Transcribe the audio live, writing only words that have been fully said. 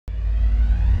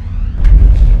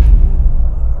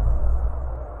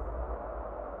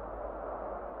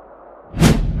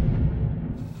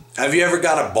Have you ever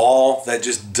got a ball that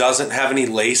just doesn't have any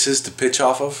laces to pitch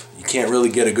off of? You can't really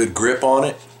get a good grip on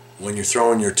it when you're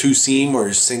throwing your two seam or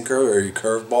your sinker or your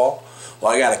curve ball?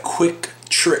 Well, I got a quick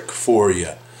trick for you.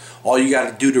 All you got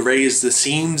to do to raise the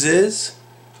seams is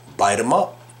bite them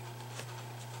up.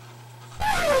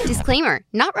 Disclaimer,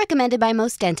 not recommended by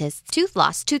most dentists. Tooth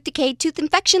loss, tooth decay, tooth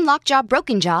infection, lockjaw,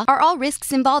 broken jaw are all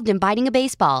risks involved in biting a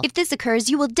baseball. If this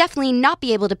occurs, you will definitely not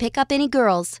be able to pick up any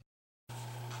girls.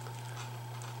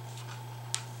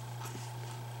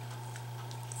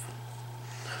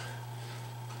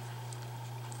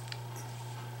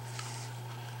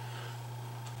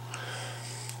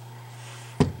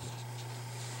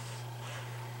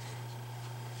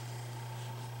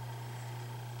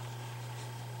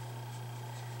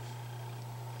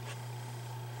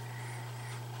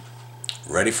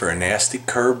 Ready for a nasty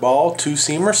curveball,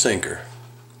 two-seam, or sinker.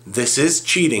 This is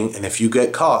cheating, and if you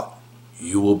get caught,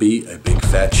 you will be a big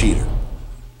fat cheater.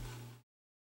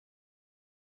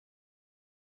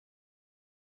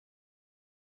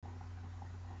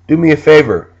 Do me a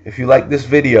favor, if you like this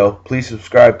video, please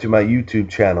subscribe to my YouTube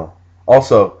channel.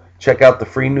 Also, check out the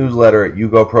free newsletter at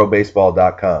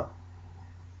YouGoProBaseball.com.